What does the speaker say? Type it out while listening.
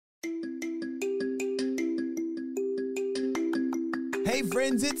Hey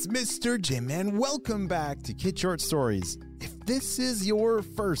friends, it's Mr. Jim and welcome back to Kid Short Stories. If this is your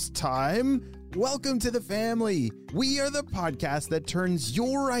first time, welcome to the family. We are the podcast that turns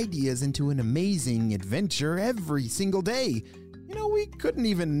your ideas into an amazing adventure every single day. You know, we couldn't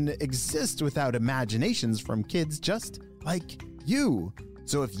even exist without imaginations from kids just like you.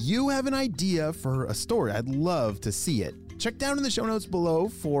 So if you have an idea for a story, I'd love to see it. Check down in the show notes below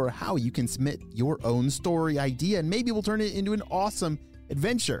for how you can submit your own story idea, and maybe we'll turn it into an awesome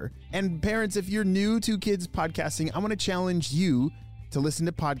adventure. And parents, if you're new to kids podcasting, I want to challenge you to listen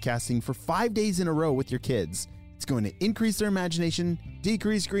to podcasting for 5 days in a row with your kids. It's going to increase their imagination,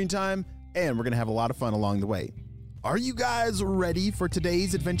 decrease screen time, and we're going to have a lot of fun along the way. Are you guys ready for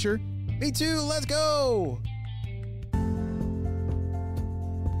today's adventure? Me too, let's go!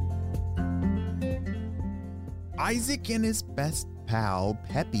 Isaac and his best pal,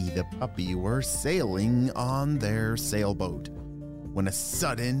 Peppy the puppy, were sailing on their sailboat when a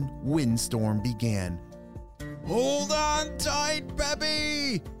sudden windstorm began. "Hold on tight,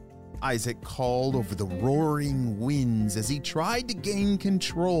 Peppy!" Isaac called over the roaring winds as he tried to gain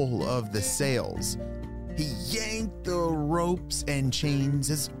control of the sails. He yanked the ropes and chains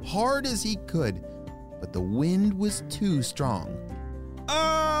as hard as he could, but the wind was too strong.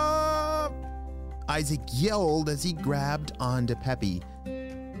 Isaac yelled as he grabbed onto Peppy.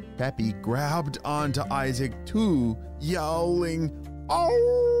 Peppy grabbed onto Isaac too, yelling,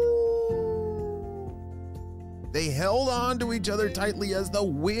 "Oh!" They held on to each other tightly as the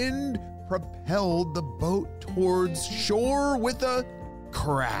wind propelled the boat towards shore with a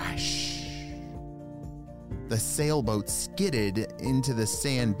crash. The sailboat skidded into the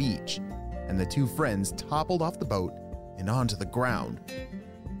sand beach, and the two friends toppled off the boat and onto the ground.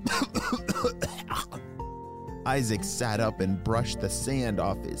 Isaac sat up and brushed the sand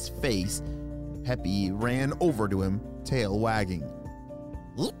off his face. Peppy ran over to him, tail wagging.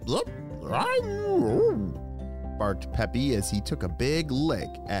 Barked Peppy as he took a big lick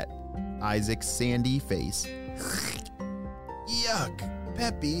at Isaac's sandy face. "Yuck,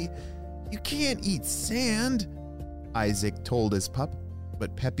 Peppy, you can't eat sand," Isaac told his pup,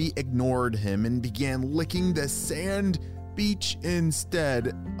 but Peppy ignored him and began licking the sand beach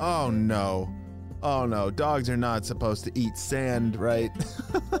instead. Oh no, dogs are not supposed to eat sand, right?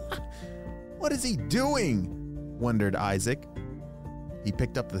 What is he doing? Wondered Isaac. He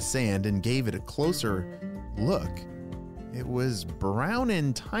picked up the sand and gave it a closer look. It was brown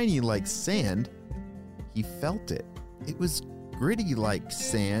and tiny like sand. He felt it. It was gritty like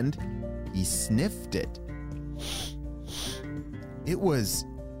sand. He sniffed it. It was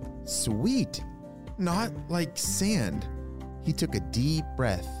sweet, not like sand. He took a deep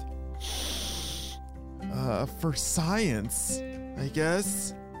breath. For science, I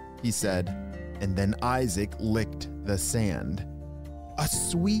guess, he said, and then Isaac licked the sand. A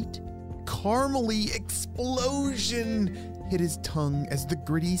sweet, caramely explosion hit his tongue as the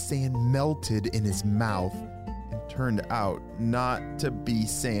gritty sand melted in his mouth and turned out not to be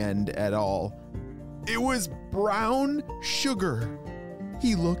sand at all. It was brown sugar.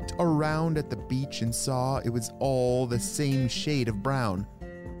 He looked around at the beach and saw it was all the same shade of brown.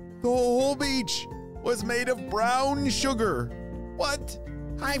 The whole beach was made of brown sugar. What?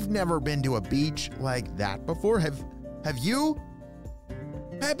 I've never been to a beach like that before. Have you?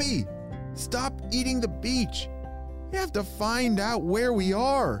 Peppy, stop eating the beach. You have to find out where we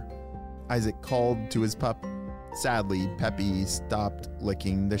are, Isaac called to his pup. Sadly, Peppy stopped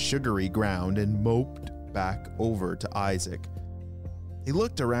licking the sugary ground and moped back over to Isaac. He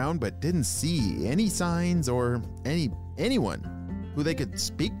looked around but didn't see any signs or anyone who they could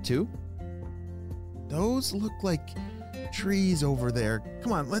speak to. Those look like trees over there.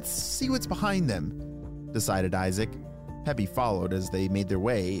 Come on, let's see what's behind them, decided Isaac. Peppy followed as they made their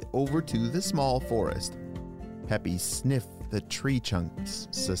way over to the small forest. Peppy sniffed the tree chunks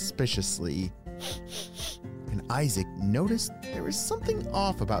suspiciously, and Isaac noticed there was something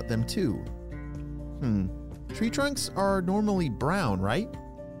off about them too. Tree trunks are normally brown, right?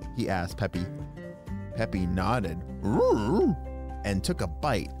 He asked Peppy. Peppy nodded and took a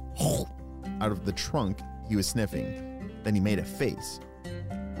bite out of the trunk he was sniffing. Then he made a face.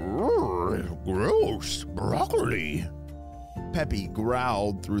 Gross, broccoli. Peppy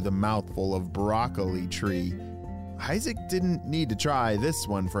growled through the mouthful of broccoli tree. Isaac didn't need to try this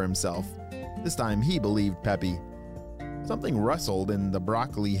one for himself. This time he believed Peppy. Something rustled in the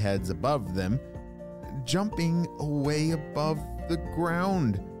broccoli heads above them, jumping away above the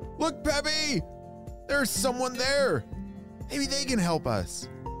ground. Look, Peppy! There's someone there! Maybe they can help us.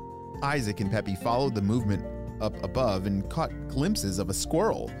 Isaac and Peppy followed the movement up above and caught glimpses of a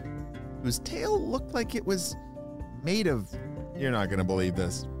squirrel whose tail looked like it was made of You're not going to believe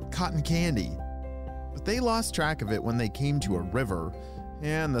this. Cotton candy. But they lost track of it when they came to a river,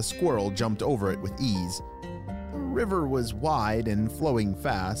 and the squirrel jumped over it with ease. The river was wide and flowing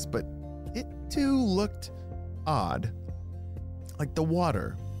fast, but it too looked odd. Like the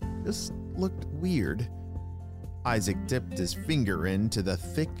water just looked weird. Isaac dipped his finger into the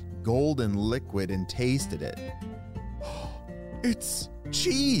thick golden liquid and tasted it. "It's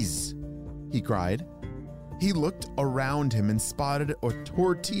cheese!" he cried. He looked around him and spotted a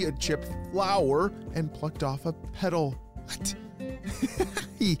tortilla chip flour and plucked off a petal. What?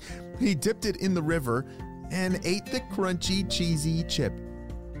 He dipped it in the river and ate the crunchy, cheesy chip.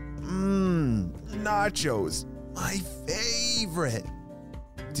 Nachos, my favorite.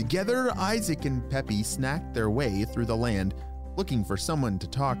 Together, Isaac and Peppy snacked their way through the land, looking for someone to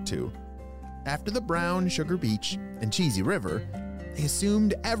talk to. After the brown sugar beach and cheesy river, they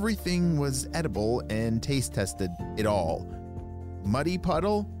assumed everything was edible and taste tested it all. Muddy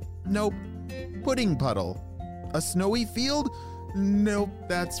puddle? Nope. Pudding puddle. A snowy field? Nope,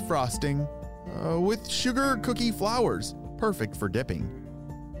 that's frosting. With sugar cookie flowers, perfect for dipping.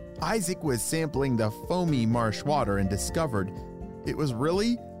 Isaac was sampling the foamy marsh water and discovered it was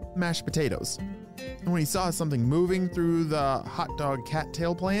really mashed potatoes. And when he saw something moving through the hot dog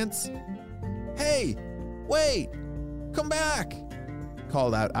cattail plants, "Hey, wait, come back!"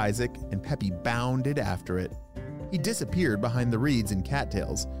 called out Isaac, and Peppy bounded after it. He disappeared behind the reeds and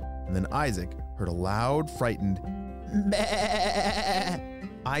cattails, and then Isaac heard a loud, frightened "Bah!"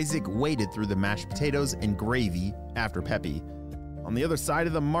 Isaac waded through the mashed potatoes and gravy after Peppy. On the other side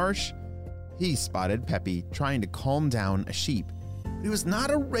of the marsh, he spotted Peppy trying to calm down a sheep. It was not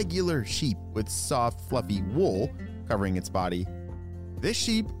a regular sheep with soft, fluffy wool covering its body. This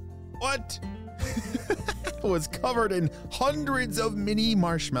sheep, was covered in hundreds of mini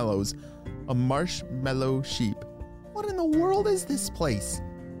marshmallows. A marshmallow sheep. What in the world is this place?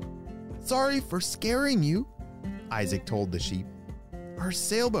 "Sorry for scaring you," Isaac told the sheep. "Our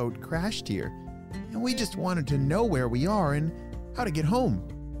sailboat crashed here, and we just wanted to know where we are and how to get home."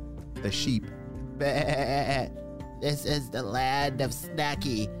 The sheep, "Bah. This is the land of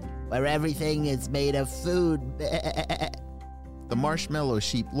Snacky, where everything is made of food." Bah. The marshmallow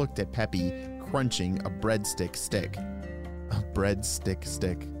sheep looked at Peppy, crunching a breadstick stick. A breadstick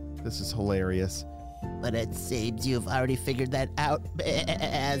stick. This is hilarious. "But it seems you've already figured that out.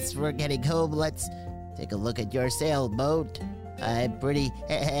 As for getting home, let's take a look at your sailboat. I'm pretty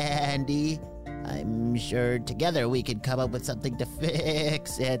handy. I'm sure together we can come up with something to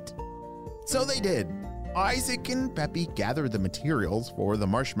fix it." So they did. Isaac and Peppy gathered the materials for the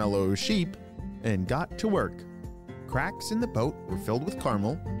marshmallow sheep and got to work. Cracks in the boat were filled with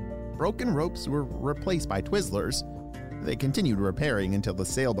caramel. Broken ropes were replaced by Twizzlers. They continued repairing until the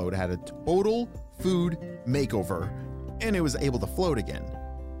sailboat had a total food makeover, and it was able to float again.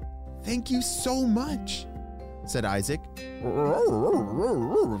 "Thank you so much," said Isaac.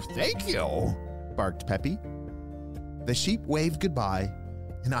 "Thank you," barked Peppy. The sheep waved goodbye,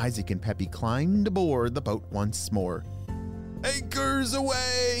 and Isaac and Peppy climbed aboard the boat once more. "Anchors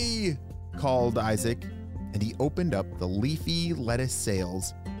away!" called Isaac, and he opened up the leafy lettuce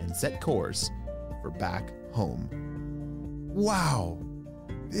sails and set course for back home. Wow!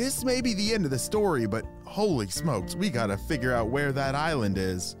 This may be the end of the story, but holy smokes, we gotta figure out where that island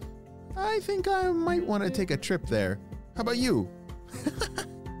is. I think I might want to take a trip there. How about you?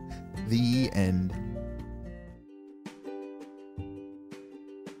 The end.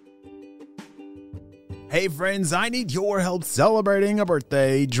 Hey friends, I need your help celebrating a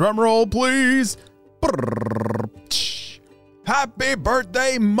birthday. Drumroll, please. Happy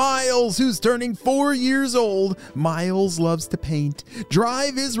birthday, Miles, who's turning 4 years old. Miles loves to paint,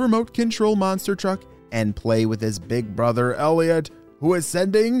 drive his remote control monster truck, and play with his big brother, Elliot, who is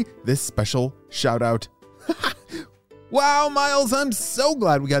sending this special shout out. Wow, Miles, I'm so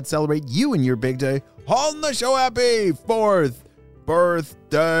glad we got to celebrate you and your big day on the show. Happy 4th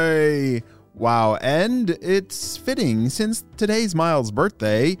birthday. Wow, and it's fitting since today's Miles'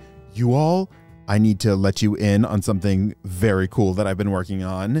 birthday. You all, I need to let you in on something very cool that I've been working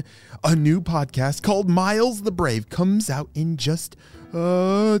on. A new podcast called Miles the Brave comes out in just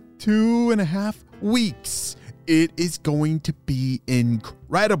 2.5 weeks. It is going to be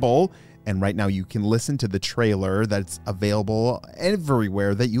incredible. And right now you can listen to the trailer that's available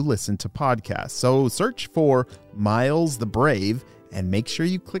everywhere that you listen to podcasts. So search for Miles the Brave and make sure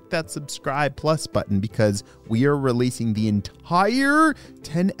you click that subscribe plus button, because we are releasing the entire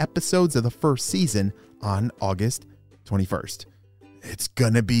 10 episodes of the first season on August 21st. It's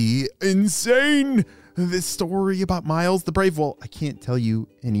gonna be insane. this story about Miles the Brave. Well, I can't tell you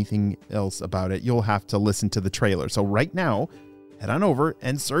anything else about it. You'll have to listen to the trailer. So right now, head on over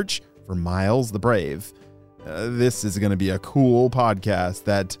and search for Miles the Brave. This is going to be a cool podcast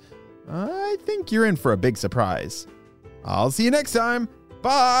that I think you're in for a big surprise. I'll see you next time.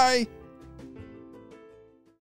 Bye.